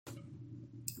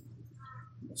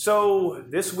So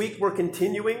this week we're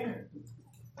continuing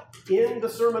in the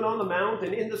Sermon on the Mount,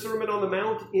 and in the Sermon on the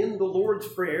Mount, in the Lord's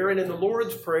Prayer, and in the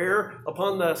Lord's Prayer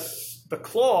upon the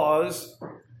clause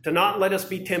to not let us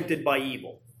be tempted by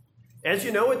evil. As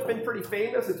you know, it's been pretty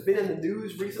famous. It's been in the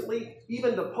news recently.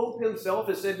 Even the Pope himself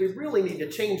has said we really need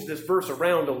to change this verse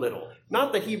around a little.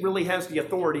 Not that he really has the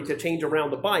authority to change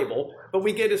around the Bible, but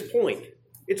we get his point.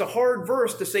 It's a hard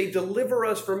verse to say, deliver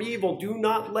us from evil. Do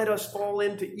not let us fall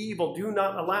into evil. Do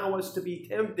not allow us to be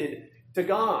tempted to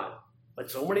God.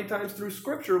 But so many times through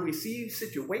Scripture, we see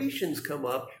situations come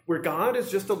up where God is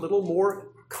just a little more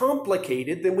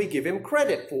complicated than we give him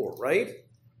credit for, right?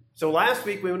 So last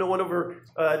week we went over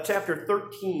chapter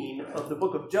 13 of the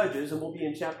book of Judges, and we'll be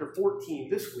in chapter 14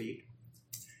 this week.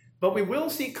 But we will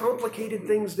see complicated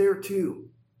things there too.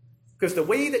 Because the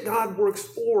way that God works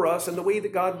for us and the way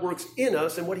that God works in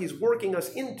us and what he's working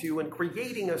us into and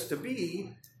creating us to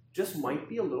be just might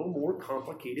be a little more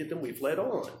complicated than we've let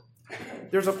on.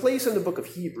 There's a place in the book of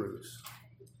Hebrews,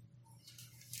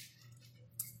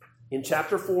 in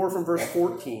chapter 4 from verse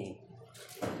 14,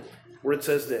 where it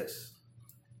says this: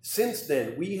 "Since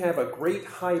then we have a great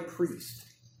high priest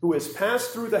who has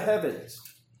passed through the heavens,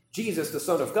 Jesus the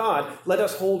Son of God, let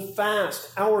us hold fast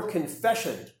our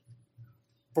confession.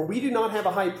 For we do not have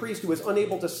a high priest who is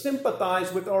unable to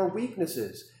sympathize with our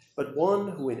weaknesses, but one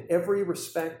who in every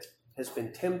respect has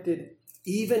been tempted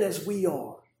even as we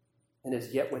are, and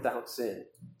is yet without sin.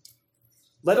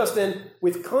 Let us then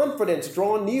with confidence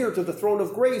draw near to the throne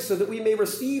of grace so that we may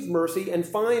receive mercy and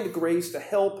find grace to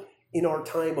help in our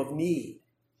time of need."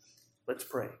 Let's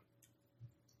pray.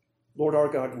 Lord, our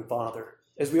God and Father,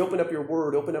 as we open up your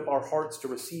word, open up our hearts to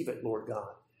receive it, Lord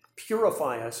God.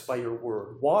 Purify us by your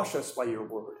word. Wash us by your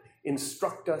word.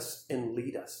 Instruct us and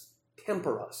lead us.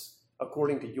 Temper us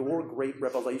according to your great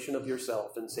revelation of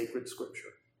yourself in sacred scripture.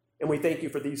 And we thank you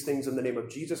for these things in the name of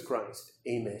Jesus Christ.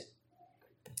 Amen.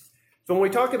 So when we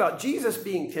talk about Jesus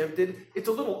being tempted, it's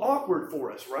a little awkward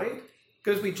for us, right?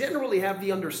 Because we generally have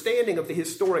the understanding of the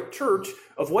historic church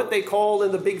of what they call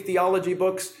in the big theology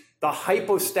books the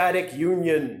hypostatic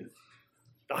union.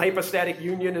 The hypostatic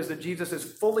union is that Jesus is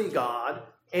fully God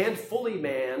and fully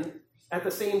man at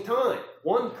the same time.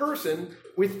 One person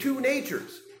with two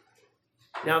natures.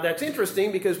 Now that's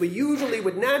interesting because we usually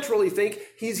would naturally think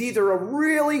he's either a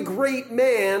really great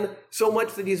man so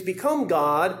much that he's become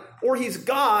God, or he's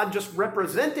God just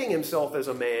representing himself as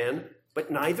a man,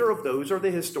 but neither of those are the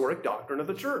historic doctrine of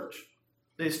the church.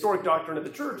 The historic doctrine of the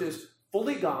church is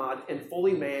fully God and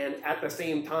fully man at the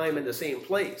same time in the same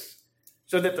place.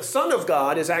 So that the Son of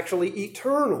God is actually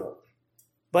eternal.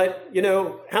 But,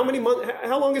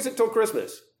 how long is it till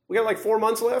Christmas? We got like 4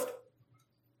 months left?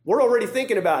 We're already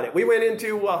thinking about it. We went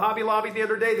into Hobby Lobby the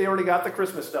other day. They already got the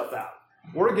Christmas stuff out.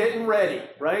 We're getting ready,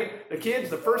 right? The kids,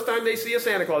 the first time they see a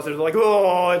Santa Claus, they're like,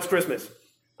 oh, it's Christmas.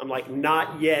 I'm like,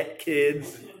 not yet,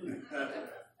 kids.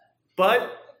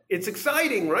 But it's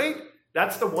exciting, right?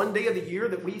 That's the one day of the year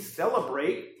that we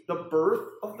celebrate the birth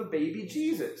of the baby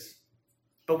Jesus.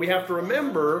 But we have to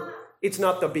remember, it's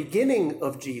not the beginning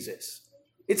of Jesus.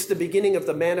 It's the beginning of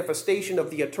the manifestation of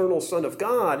the eternal Son of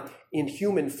God in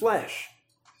human flesh.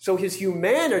 So his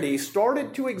humanity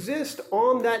started to exist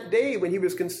on that day when he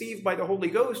was conceived by the Holy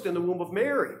Ghost in the womb of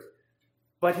Mary.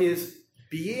 But his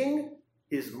being,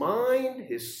 his mind,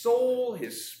 his soul,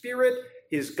 his spirit,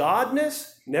 his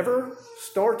godness never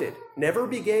started, never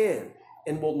began,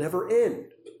 and will never end,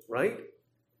 right?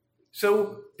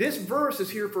 So this verse is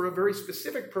here for a very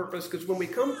specific purpose, because when we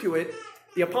come to it,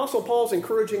 the Apostle Paul's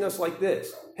encouraging us like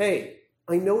this. Hey,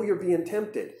 I know you're being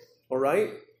tempted, all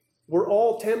right? We're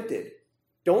all tempted.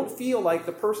 Don't feel like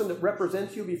the person that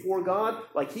represents you before God,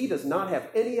 like he does not have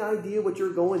any idea what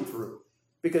you're going through,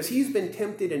 because he's been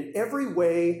tempted in every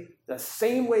way, the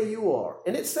same way you are.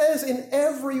 And it says in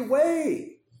every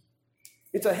way.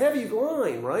 It's a heavy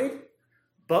line, right?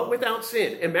 But without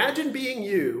sin. Imagine being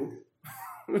you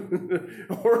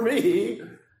or me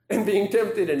and being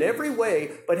tempted in every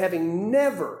way, but having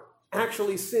never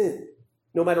actually sinned.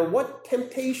 No matter what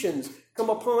temptations come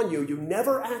upon you, you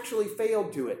never actually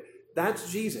failed to it.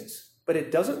 That's Jesus. But it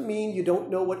doesn't mean you don't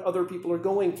know what other people are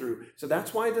going through. So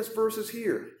that's why this verse is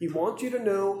here. He wants you to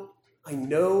know, I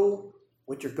know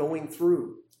what you're going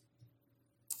through.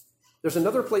 There's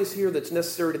another place here that's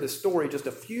necessary to the story just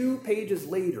a few pages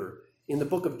later in the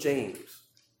book of James.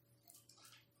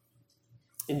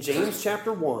 In James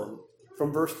chapter 1,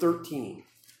 from verse 13.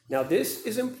 Now, this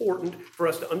is important for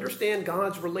us to understand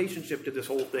God's relationship to this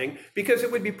whole thing, because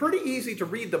it would be pretty easy to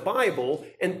read the Bible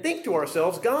and think to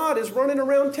ourselves, God is running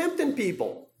around tempting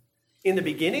people. In the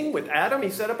beginning, with Adam,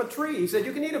 he set up a tree. He said,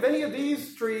 you can eat of any of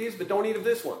these trees, but don't eat of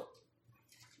this one.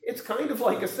 It's kind of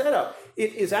like a setup.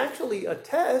 It is actually a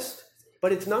test,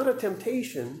 but it's not a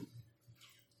temptation.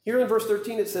 Here in verse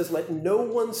 13 it says, let no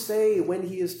one say when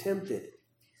he is tempted,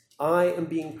 I am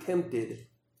being tempted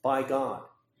by God.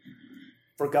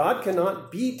 For God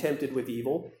cannot be tempted with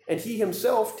evil, and he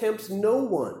himself tempts no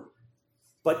one.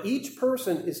 But each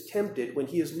person is tempted when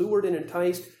he is lured and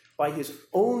enticed by his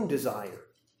own desire.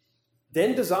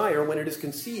 Then desire, when it is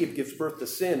conceived, gives birth to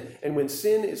sin, and when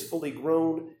sin is fully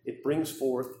grown, it brings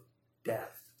forth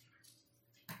death.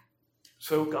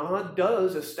 So God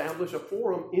does establish a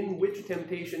forum in which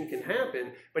temptation can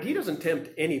happen, but he doesn't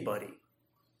tempt anybody.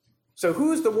 So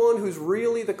who's the one who's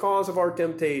really the cause of our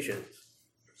temptations?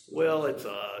 Well, it's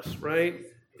us, right?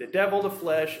 The devil, the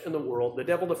flesh, and the world. The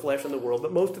devil, the flesh, and the world,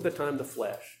 but most of the time the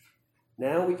flesh.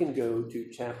 Now we can go to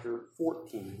chapter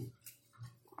 14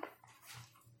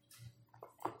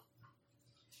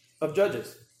 of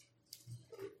Judges.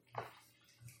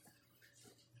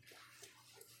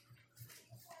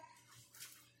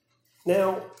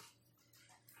 Now,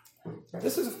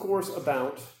 this is, of course,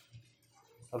 about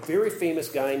a very famous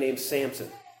guy named Samson.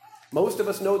 Most of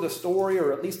us know the story,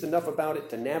 or at least enough about it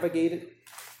to navigate it.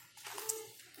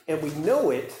 And we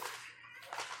know it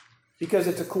because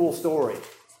it's a cool story.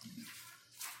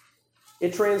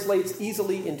 It translates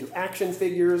easily into action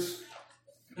figures,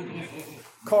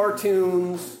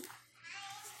 cartoons,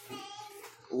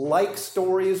 like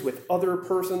stories with other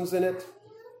persons in it.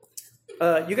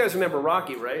 You guys remember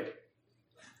Rocky, right?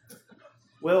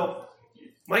 Well,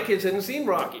 my kids hadn't seen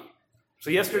Rocky. So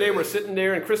yesterday we're sitting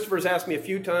there, and Christopher's asked me a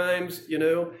few times,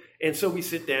 and so we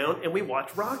sit down and we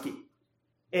watch Rocky.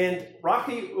 And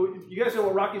Rocky, you guys know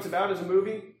what Rocky's about as a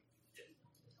movie?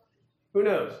 Who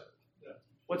knows?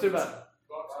 What's it about?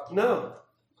 No.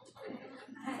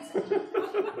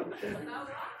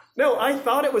 No, I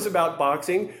thought it was about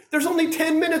boxing. There's only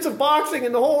 10 minutes of boxing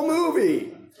in the whole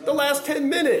movie. The last 10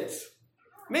 minutes.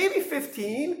 Maybe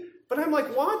 15. But I'm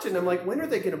like watching. I'm like, when are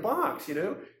they going to box,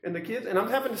 And the kids, and I'm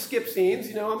having to skip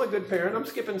scenes. I'm a good parent. I'm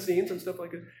skipping scenes and stuff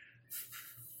like that.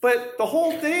 But the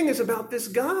whole thing is about this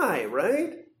guy,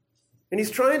 right? And he's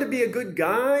trying to be a good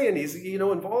guy, and he's,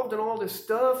 involved in all this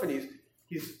stuff, and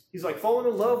he's like falling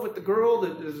in love with the girl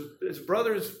that is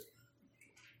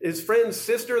his friend's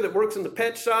sister that works in the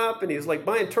pet shop, and he's like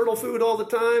buying turtle food all the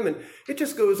time, and it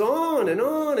just goes on and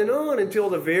on and on until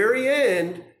the very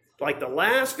end, like the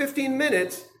last 15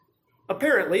 minutes,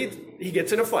 apparently he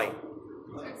gets in a fight,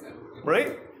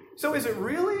 right? So is it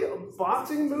really a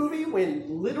boxing movie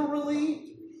when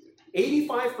literally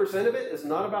 85% of it is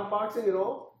not about boxing at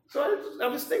all? So I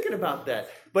was thinking about that.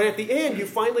 But at the end, you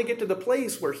finally get to the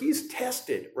place where he's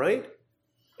tested, right?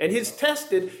 And his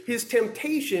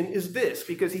temptation is this,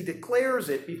 because he declares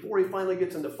it before he finally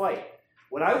gets in the fight.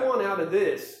 What I want out of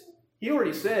this, he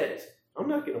already says, I'm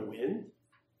not going to win.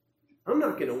 I'm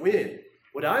not going to win.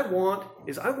 What I want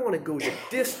is I want to go the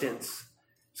distance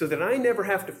so that I never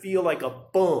have to feel like a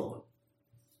bum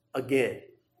again.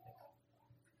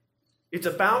 It's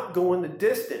about going the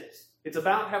distance. It's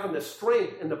about having the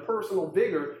strength and the personal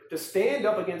vigor to stand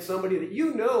up against somebody that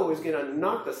you know is going to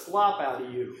knock the slop out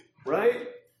of you, right?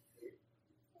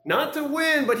 Not to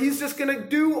win, but he's just going to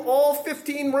do all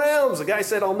 15 rounds. The guy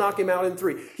said, I'll knock him out in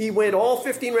 3. He went all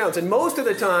 15 rounds, and most of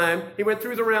the time, he went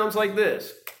through the rounds like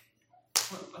this.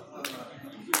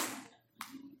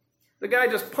 The guy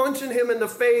just punching him in the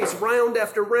face round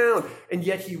after round, and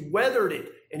yet he weathered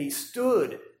it, and he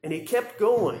stood, and he kept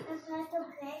going.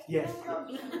 Yes.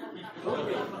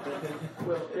 Okay.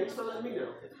 Well, thanks for letting me know.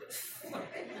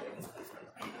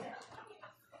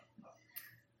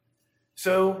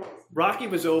 So, Rocky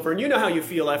was over, and you know how you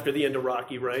feel after the end of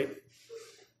Rocky, right?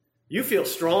 You feel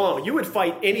strong. You would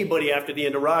fight anybody after the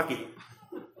end of Rocky.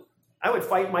 I would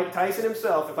fight Mike Tyson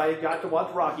himself if I got to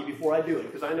watch Rocky before I do it,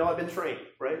 because I know I've been trained,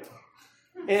 right?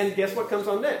 And guess what comes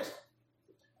on next?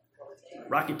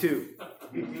 Rocky 2.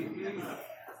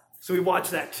 So we watch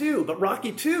that too, but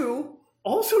Rocky 2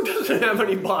 also doesn't have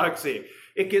any boxing.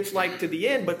 It gets like to the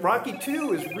end, but Rocky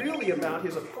 2 is really about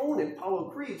his opponent, Apollo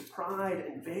Creed's pride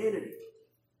and vanity.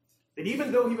 That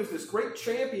even though he was this great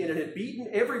champion and had beaten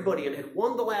everybody and had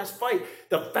won the last fight,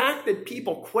 the fact that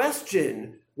people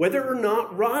question whether or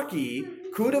not Rocky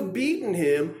could have beaten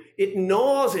him, it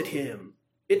gnaws at him.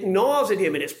 It gnaws at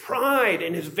him and his pride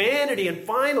and his vanity. And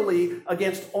finally,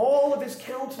 against all of his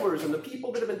counselors and the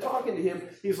people that have been talking to him,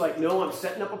 he's like, no, I'm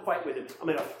setting up a fight with him. I'm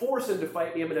going to force him to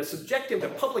fight me. I'm going to subject him to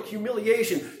public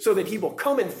humiliation so that he will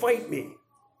come and fight me.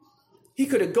 He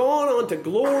could have gone on to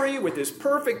glory with his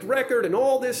perfect record and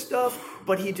all this stuff,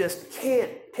 but he just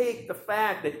can't take the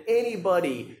fact that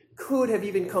anybody could have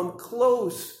even come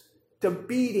close to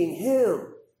beating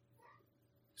him.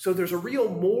 So there's a real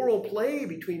moral play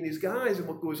between these guys and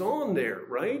what goes on there,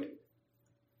 right?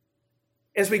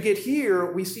 As we get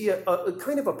here, we see a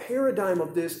kind of a paradigm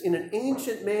of this in an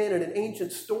ancient man and an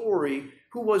ancient story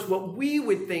who was what we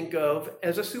would think of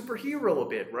as a superhero a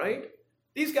bit, right?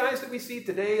 These guys that we see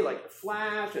today, like the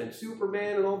Flash and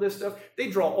Superman and all this stuff, they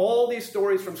draw all these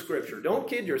stories from Scripture. Don't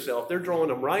kid yourself. They're drawing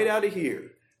them right out of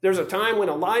here. There's a time when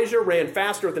Elijah ran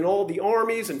faster than all the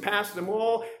armies and passed them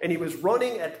all, and he was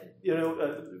running at,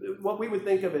 what we would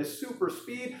think of as super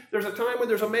speed. There's a time when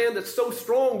there's a man that's so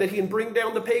strong that he can bring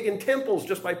down the pagan temples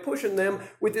just by pushing them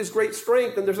with his great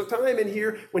strength. And there's a time in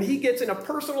here when he gets in a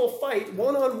personal fight,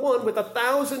 one-on-one with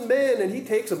 1,000 men, and he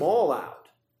takes them all out.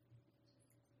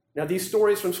 Now, these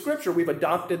stories from Scripture, we've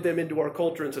adopted them into our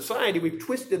culture and society. We've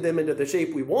twisted them into the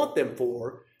shape we want them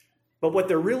for. But what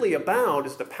they're really about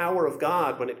is the power of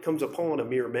God when it comes upon a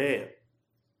mere man,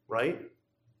 right?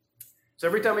 So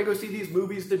every time we go see these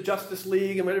movies, the Justice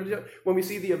League, and when we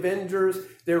see the Avengers,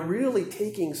 they're really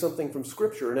taking something from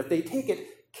Scripture. And if they take it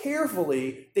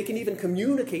carefully, they can even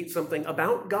communicate something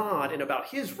about God and about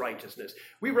his righteousness.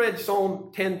 We read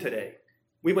Psalm 10 today.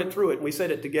 We went through it and we said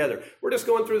it together. We're just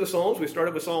going through the Psalms. We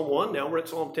started with Psalm 1, now we're at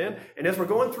Psalm 10. And as we're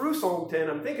going through Psalm 10,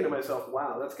 I'm thinking to myself,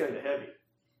 wow, that's kind of heavy,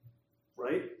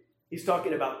 right? He's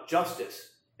talking about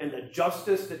justice and the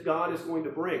justice that God is going to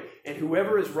bring. And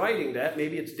whoever is writing that,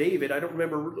 maybe it's David, I don't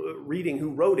remember reading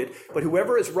who wrote it, but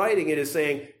whoever is writing it is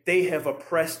saying, they have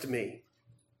oppressed me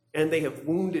and they have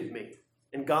wounded me.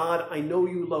 And God, I know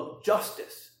you love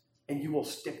justice and you will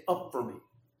stick up for me.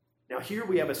 Now here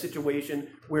we have a situation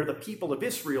where the people of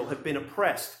Israel have been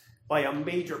oppressed by a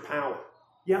major power.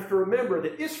 You have to remember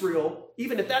that Israel,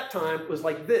 even at that time, was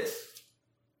like this.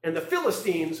 And the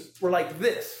Philistines were like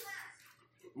this.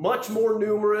 Much more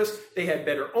numerous. They had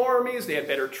better armies, they had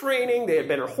better training, they had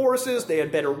better horses, they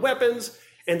had better weapons,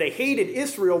 and they hated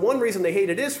Israel. One reason they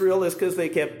hated Israel is because they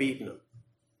kept beating them.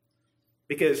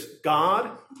 Because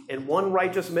God and one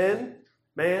righteous man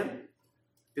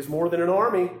is more than an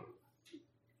army.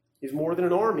 He's more than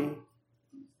an army.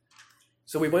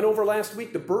 So we went over last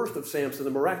week the birth of Samson, the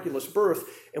miraculous birth,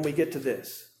 and we get to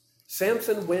this.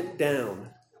 Samson went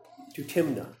down to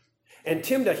Timnah. And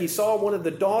Timnah, he saw one of the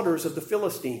daughters of the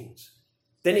Philistines.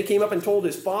 Then he came up and told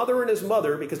his father and his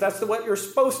mother, because that's what you're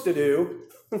supposed to do.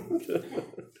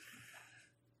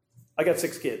 I got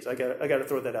 6 kids. I got to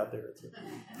throw that out there.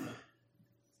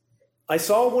 I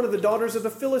saw one of the daughters of the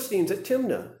Philistines at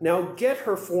Timnah. Now get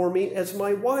her for me as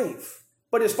my wife.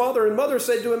 But his father and mother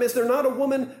said to him, is there not a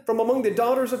woman from among the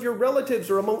daughters of your relatives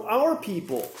or among our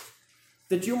people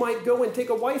that you might go and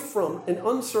take a wife from an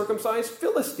uncircumcised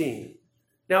Philistine?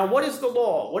 Now, what is the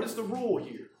law? What is the rule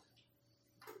here?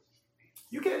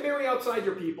 You can't marry outside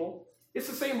your people. It's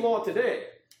the same law today.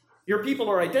 Your people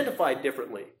are identified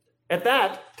differently. At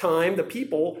that time, the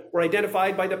people were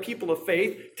identified by the people of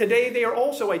faith. Today, they are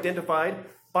also identified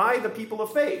by the people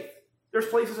of faith. There's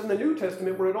places in the New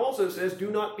Testament where it also says,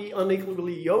 do not be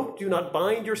unequally yoked. Do not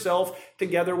bind yourself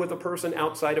together with a person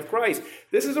outside of Christ.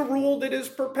 This is a rule that is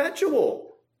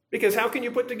perpetual. Because how can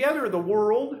you put together the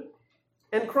world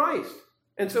and Christ?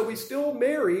 And so we still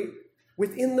marry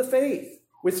within the faith,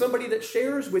 with somebody that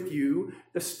shares with you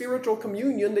the spiritual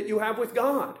communion that you have with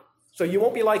God. So you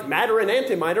won't be like matter and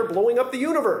antimatter blowing up the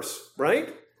universe,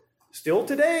 right? Still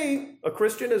today, a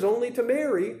Christian is only to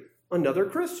marry another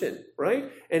Christian,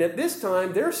 right? And at this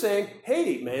time, they're saying,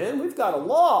 hey, man, we've got a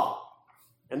law.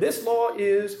 And this law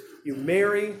is you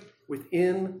marry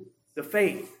within the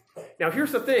faith. Now,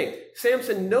 here's the thing.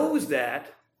 Samson knows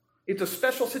that. It's a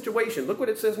special situation. Look what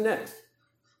it says next.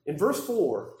 In verse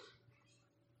 4,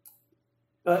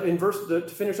 to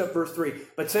finish up verse 3,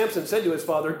 but Samson said to his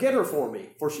father, get her for me,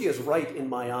 for she is right in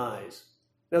my eyes.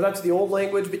 Now, that's the old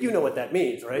language, but you know what that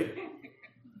means, right?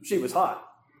 She was hot,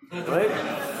 right?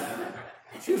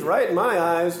 She was right in my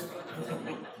eyes.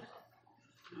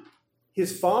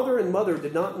 His father and mother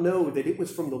did not know that it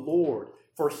was from the Lord,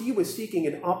 for he was seeking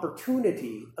an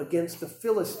opportunity against the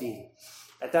Philistines.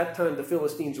 At that time, the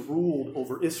Philistines ruled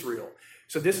over Israel.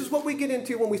 So this is what we get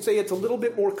into when we say it's a little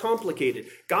bit more complicated.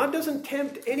 God doesn't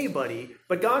tempt anybody,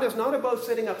 but God is not above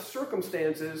setting up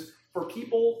circumstances for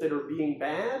people that are being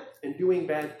bad and doing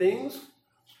bad things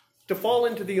to fall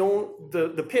into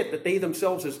the pit that they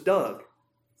themselves has dug.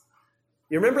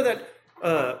 You remember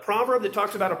that proverb that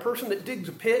talks about a person that digs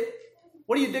a pit?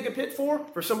 What do you dig a pit for?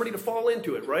 For somebody to fall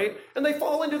into it, right? And they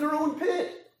fall into their own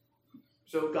pit.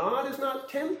 So God is not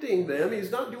tempting them.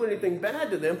 He's not doing anything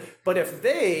bad to them. But if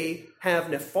they have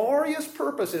nefarious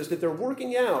purposes that they're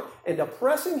working out and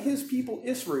oppressing his people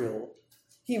Israel,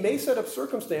 he may set up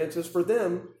circumstances for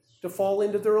them to fall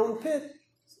into their own pit.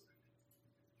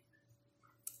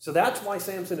 So that's why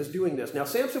Samson is doing this. Now,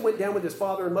 Samson went down with his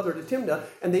father and mother to Timnah,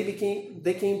 and they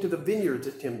came to the vineyards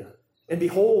at Timnah. And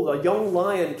behold, a young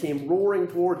lion came roaring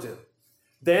towards him.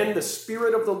 Then the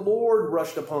Spirit of the Lord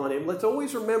rushed upon him. Let's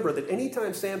always remember that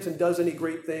anytime Samson does any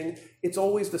great thing, it's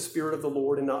always the Spirit of the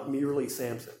Lord and not merely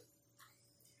Samson.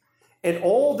 And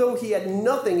although he had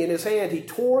nothing in his hand, he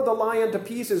tore the lion to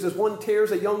pieces as one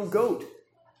tears a young goat.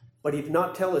 But he did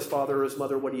not tell his father or his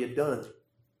mother what he had done.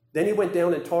 Then he went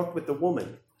down and talked with the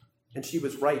woman, and she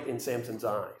was right in Samson's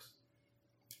eyes.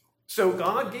 So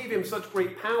God gave him such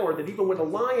great power that even when a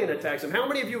lion attacks him, how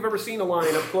many of you have ever seen a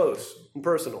lion up close and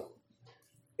personal?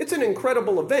 It's an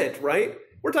incredible event, right?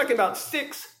 We're talking about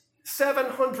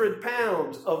 700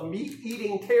 pounds of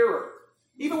meat-eating terror.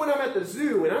 Even when I'm at the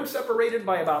zoo and I'm separated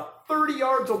by about 30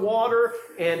 yards of water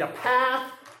and a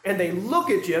path, and they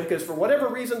look at you because for whatever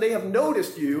reason they have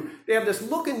noticed you, they have this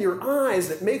look in your eyes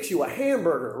that makes you a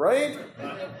hamburger, right?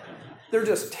 They're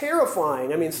just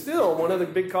terrifying. I mean, still, one of the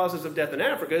big causes of death in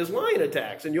Africa is lion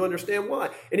attacks, and you understand why.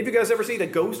 And if you guys ever see The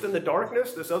Ghost in the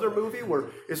Darkness, this other movie where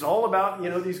it's all about,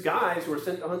 these guys who are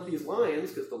sent to hunt these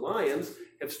lions because the lions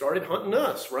have started hunting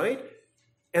us, right?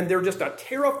 And they're just a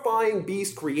terrifying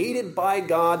beast created by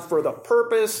God for the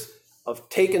purpose of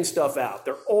taking stuff out.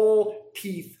 They're all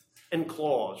teeth and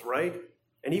claws, right?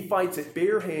 And he fights it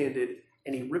barehanded,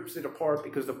 and he rips it apart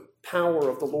because the power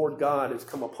of the Lord God has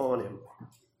come upon him.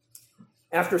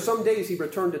 After some days he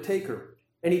returned to take her,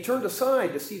 and he turned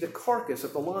aside to see the carcass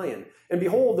of the lion. And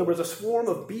behold, there was a swarm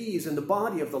of bees in the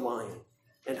body of the lion,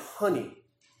 and honey.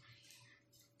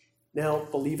 Now,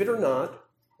 believe it or not,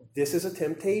 this is a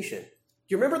temptation. Do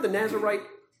you remember the Nazirite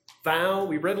vow?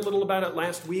 We read a little about it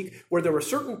last week, where there were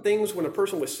certain things when a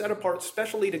person was set apart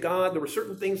specially to God. There were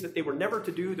certain things that they were never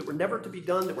to do, that were never to be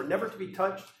done, that were never to be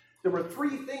touched. There were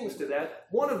 3 things to that.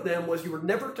 One of them was you were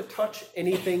never to touch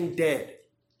anything dead,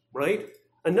 right?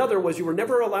 Another was you were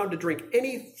never allowed to drink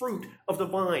any fruit of the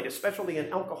vine, especially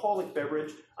an alcoholic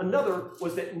beverage. Another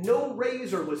was that no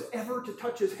razor was ever to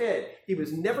touch his head. He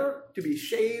was never to be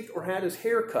shaved or had his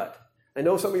hair cut. I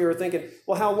know some of you are thinking,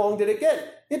 well, how long did it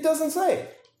get? It doesn't say,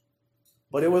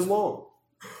 but it was long.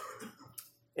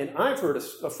 And I've heard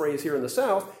a phrase here in the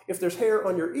South, if there's hair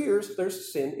on your ears,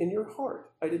 there's sin in your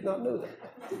heart. I did not know that.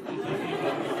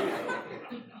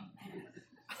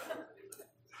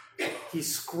 He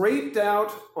scraped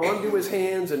out onto his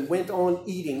hands and went on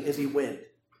eating as he went.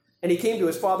 And he came to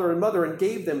his father and mother and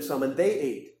gave them some, and they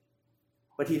ate.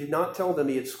 But he did not tell them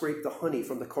he had scraped the honey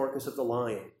from the carcass of the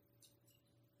lion.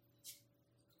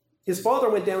 His father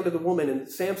went down to the woman, and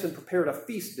Samson prepared a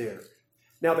feast there.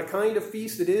 Now, the kind of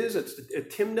feast it is, it's a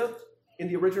Timnah in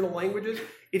the original languages.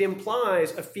 It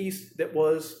implies a feast that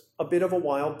was a bit of a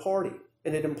wild party.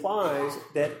 And it implies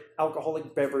that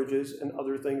alcoholic beverages and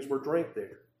other things were drank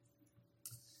there.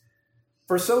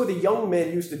 For so the young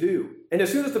men used to do. And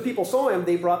as soon as the people saw him,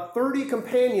 they brought 30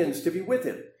 companions to be with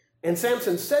him. And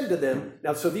Samson said to them,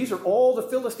 now, so these are all the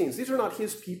Philistines. These are not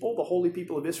his people, the holy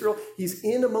people of Israel. He's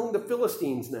in among the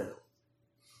Philistines now.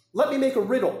 Let me make a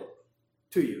riddle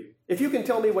to you. If you can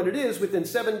tell me what it is within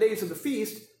 7 days of the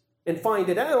feast and find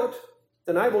it out,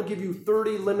 then I will give you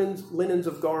 30 linens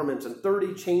of garments and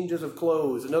 30 changes of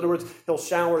clothes. In other words, he'll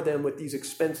shower them with these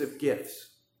expensive gifts.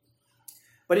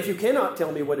 But if you cannot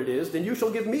tell me what it is, then you shall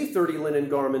give me 30 linen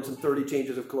garments and 30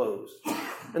 changes of clothes.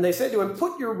 And they said to him,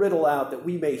 put your riddle out that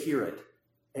we may hear it.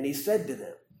 And he said to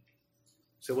them.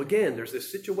 So again, there's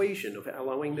this situation of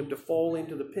allowing them to fall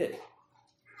into the pit.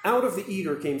 Out of the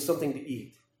eater came something to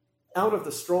eat. Out of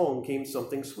the strong came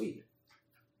something sweet.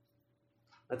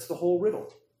 That's the whole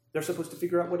riddle. They're supposed to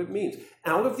figure out what it means.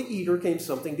 Out of the eater came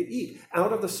something to eat.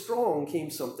 Out of the strong came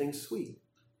something sweet.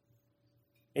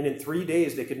 And in 3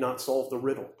 days, they could not solve the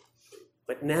riddle.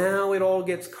 But now it all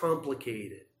gets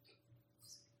complicated.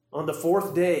 On the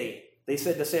 4th day, they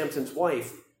said to Samson's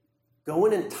wife, go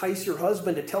and entice your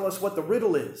husband to tell us what the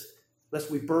riddle is,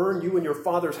 lest we burn you and your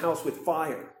father's house with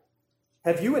fire.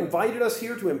 Have you invited us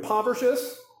here to impoverish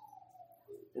us?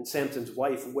 And Samson's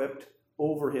wife wept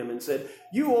over him and said,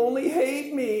 you only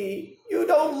hate me. You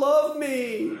don't love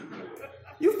me.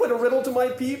 You've put a riddle to my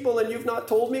people, and you've not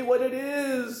told me what it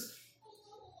is.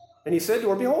 And he said to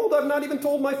her, behold, I've not even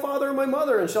told my father and my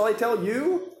mother, and shall I tell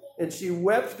you? And she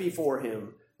wept before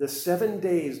him the 7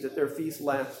 days that their feast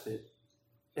lasted.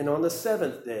 And on the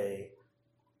 7th day,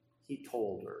 he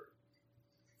told her.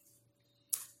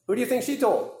 Who do you think she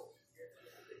told?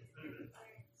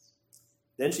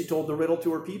 Then she told the riddle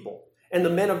to her people. And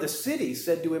the men of the city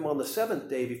said to him on the 7th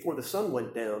day before the sun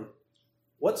went down,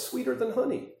 what's sweeter than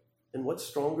honey? And what's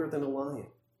stronger than a lion?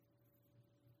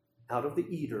 Out of the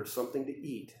eater, something to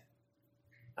eat.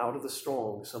 Out of the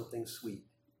strong, something sweet.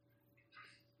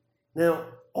 Now,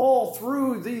 all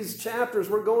through these chapters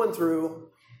we're going through,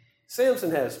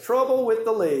 Samson has trouble with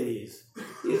the ladies.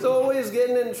 He's always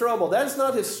getting in trouble. That's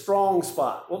not his strong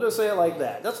spot. We'll just say it like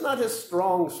that. That's not his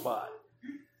strong spot.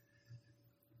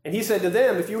 And he said to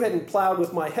them, if you hadn't plowed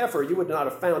with my heifer, you would not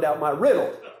have found out my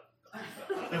riddle.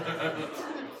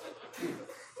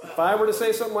 If I were to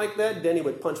say something like that, Denny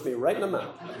would punch me right in the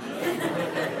mouth.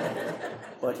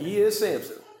 But he is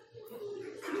Samson.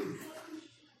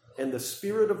 And the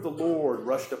Spirit of the Lord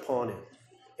rushed upon him.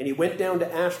 And he went down to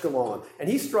Ashkelon. And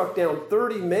he struck down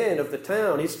 30 men of the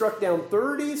town. He struck down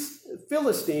 30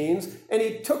 Philistines. And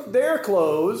he took their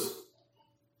clothes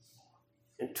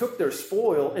and took their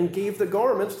spoil and gave the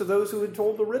garments to those who had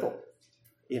told the riddle.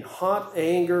 In hot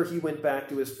anger, he went back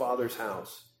to his father's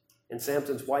house. And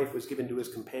Samson's wife was given to his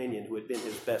companion, who had been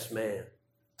his best man.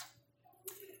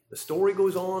 The story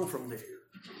goes on from there.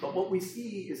 But what we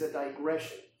see is a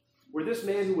digression, where this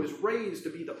man who was raised to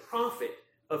be the prophet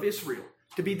of Israel,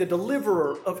 to be the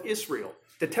deliverer of Israel,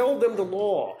 to tell them the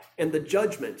law and the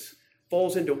judgments,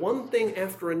 falls into one thing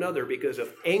after another because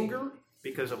of anger,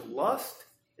 because of lust,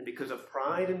 and because of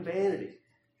pride and vanity.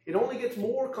 It only gets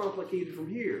more complicated from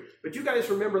here. But you guys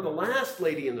remember the last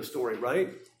lady in the story, right?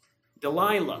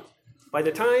 Delilah. By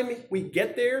the time we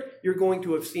get there, you're going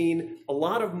to have seen a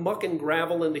lot of muck and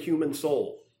gravel in the human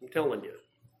soul. I'm telling you.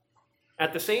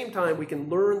 At the same time, we can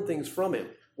learn things from him.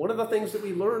 One of the things that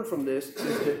we learn from this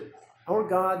is that our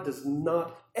God does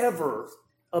not ever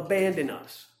abandon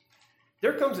us.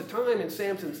 There comes a time in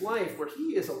Samson's life where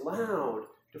he is allowed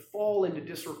to fall into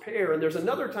disrepair. And there's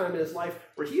another time in his life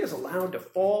where he is allowed to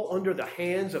fall under the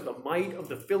hands of the might of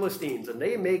the Philistines, and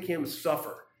they make him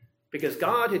suffer. Because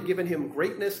God had given him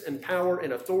greatness and power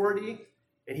and authority,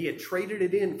 and he had traded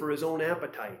it in for his own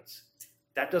appetites.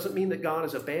 That doesn't mean that God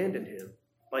has abandoned him.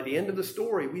 By the end of the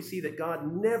story, we see that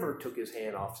God never took his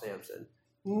hand off Samson.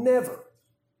 Never.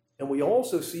 And we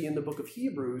also see in the book of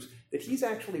Hebrews that he's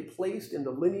actually placed in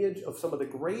the lineage of some of the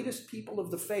greatest people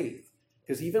of the faith.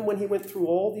 Because even when he went through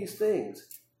all these things,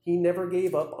 he never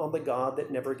gave up on the God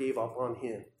that never gave up on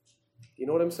him. Do you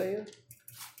know what I'm saying?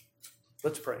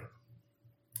 Let's pray.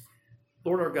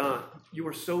 Lord our God, you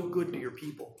are so good to your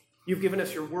people. You've given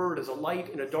us your word as a light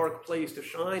in a dark place to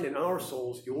shine in our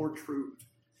souls your truth.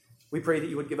 We pray that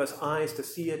you would give us eyes to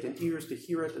see it and ears to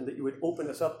hear it, and that you would open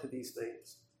us up to these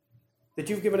things. That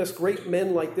you've given us great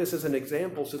men like this as an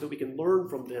example so that we can learn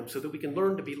from them, so that we can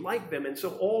learn to be like them, and so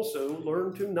also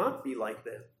learn to not be like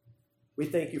them. We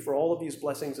thank you for all of these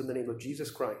blessings in the name of Jesus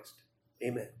Christ.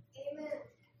 Amen. Amen.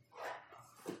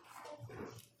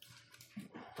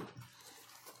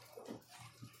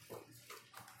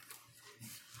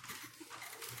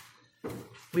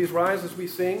 Please rise as we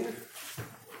sing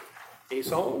a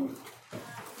song,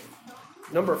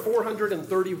 number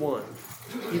 431,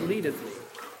 He Leadeth Me.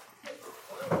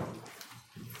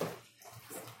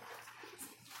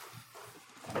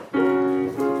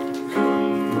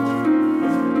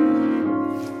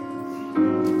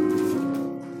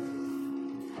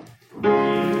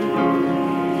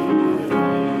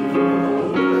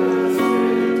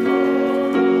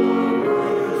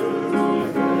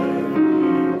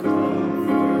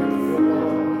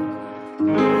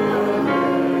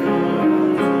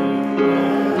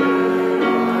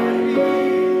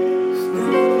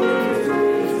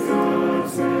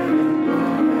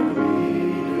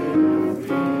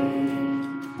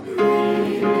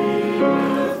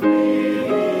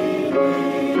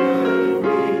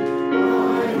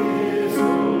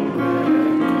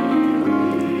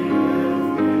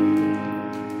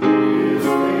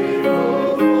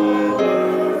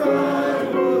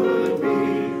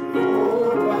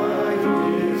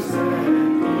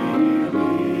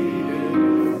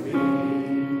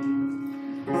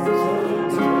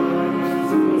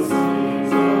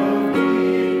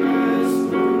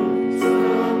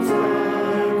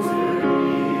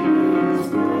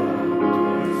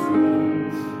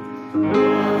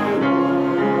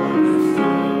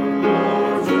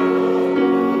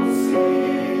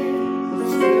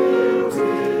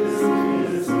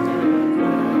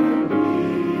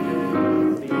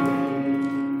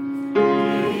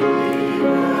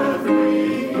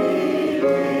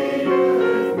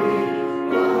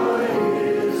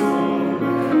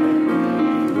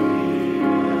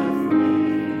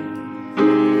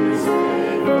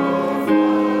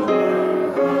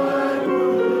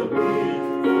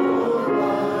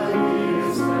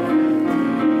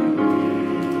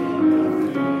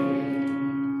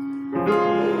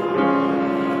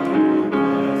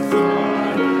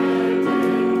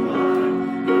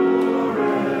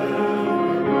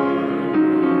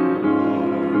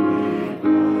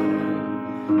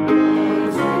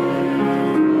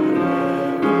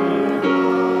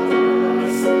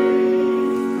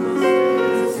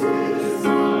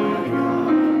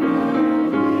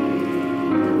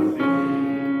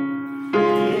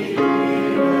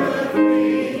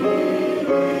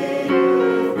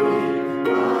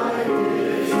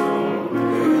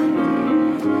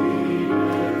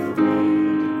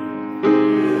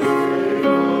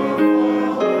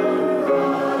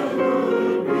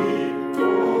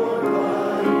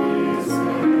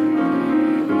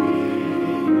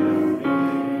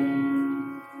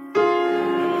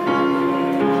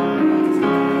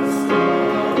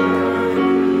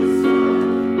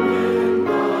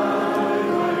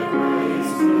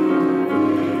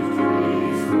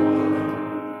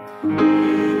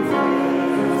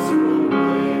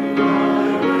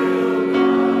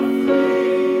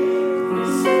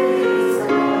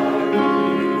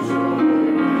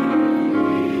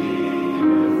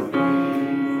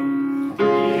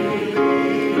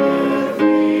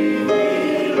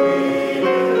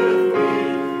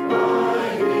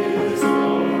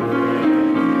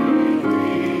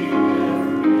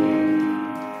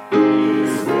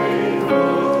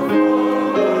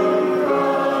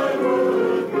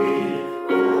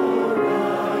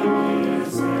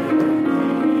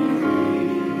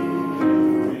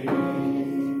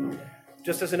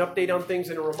 Just as an update on things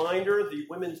and a reminder, the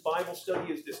women's Bible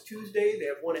study is this Tuesday. They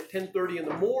have one at 10:30 in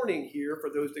the morning here for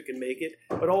those that can make it,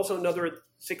 but also another at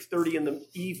 6:30 in the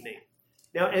evening.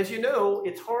 Now, as you know,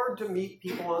 it's hard to meet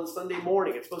people on Sunday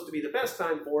morning. It's supposed to be the best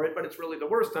time for it, but it's really the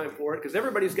worst time for it because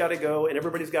everybody's got to go and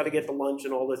everybody's got to get to lunch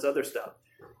and all this other stuff.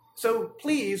 So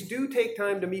please do take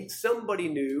time to meet somebody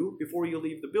new before you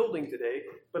leave the building today,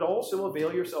 but also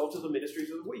avail yourselves of the ministries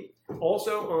of the week.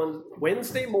 Also on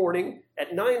Wednesday morning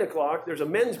at 9 o'clock, there's a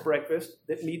men's breakfast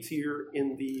that meets here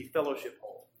in the fellowship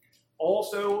hall.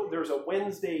 Also, there's a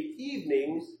Wednesday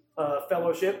evening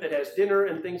fellowship that has dinner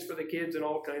and things for the kids and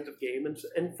all kinds of games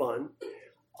and fun.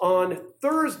 On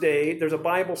Thursday, there's a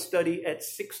Bible study at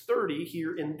 6:30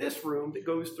 here in this room that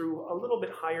goes through a little bit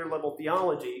higher level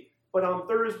theology. But on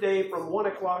Thursday from 1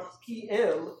 o'clock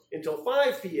p.m. until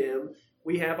 5 p.m.,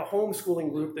 we have a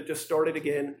homeschooling group that just started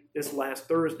again this last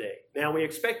Thursday. Now, we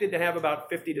expected to have about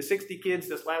 50 to 60 kids.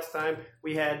 This last time,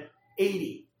 we had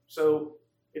 80. So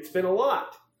it's been a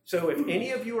lot. So if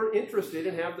any of you are interested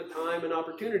and have the time and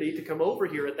opportunity to come over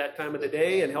here at that time of the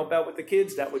day and help out with the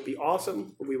kids, that would be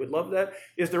awesome. We would love that.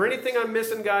 Is there anything I'm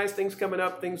missing, guys? Things coming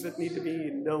up, things that need to be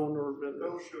known? Or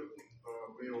Fellowship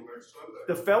meal next Sunday.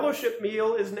 The fellowship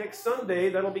meal is next Sunday.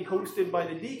 That'll be hosted by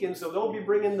the deacons, so they'll be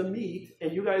bringing the meat,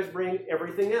 and you guys bring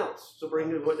everything else. So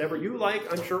bring whatever you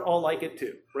like. I'm sure I'll like it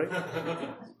too, right?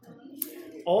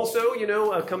 Also,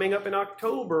 coming up in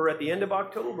October, at the end of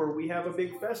October, we have a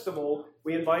big festival.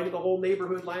 We invited the whole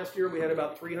neighborhood last year. We had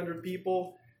about 300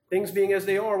 people. Things being as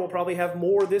they are, we'll probably have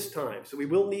more this time. So we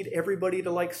will need everybody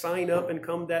to sign up and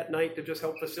come that night to just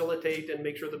help facilitate and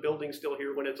make sure the building's still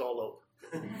here when it's all over.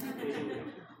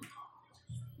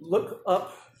 Look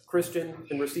up, Christian,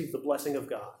 and receive the blessing of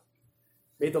God.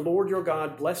 May the Lord your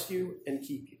God bless you and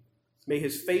keep you. May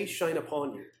his face shine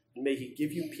upon you, and may he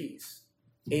give you peace.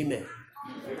 Amen.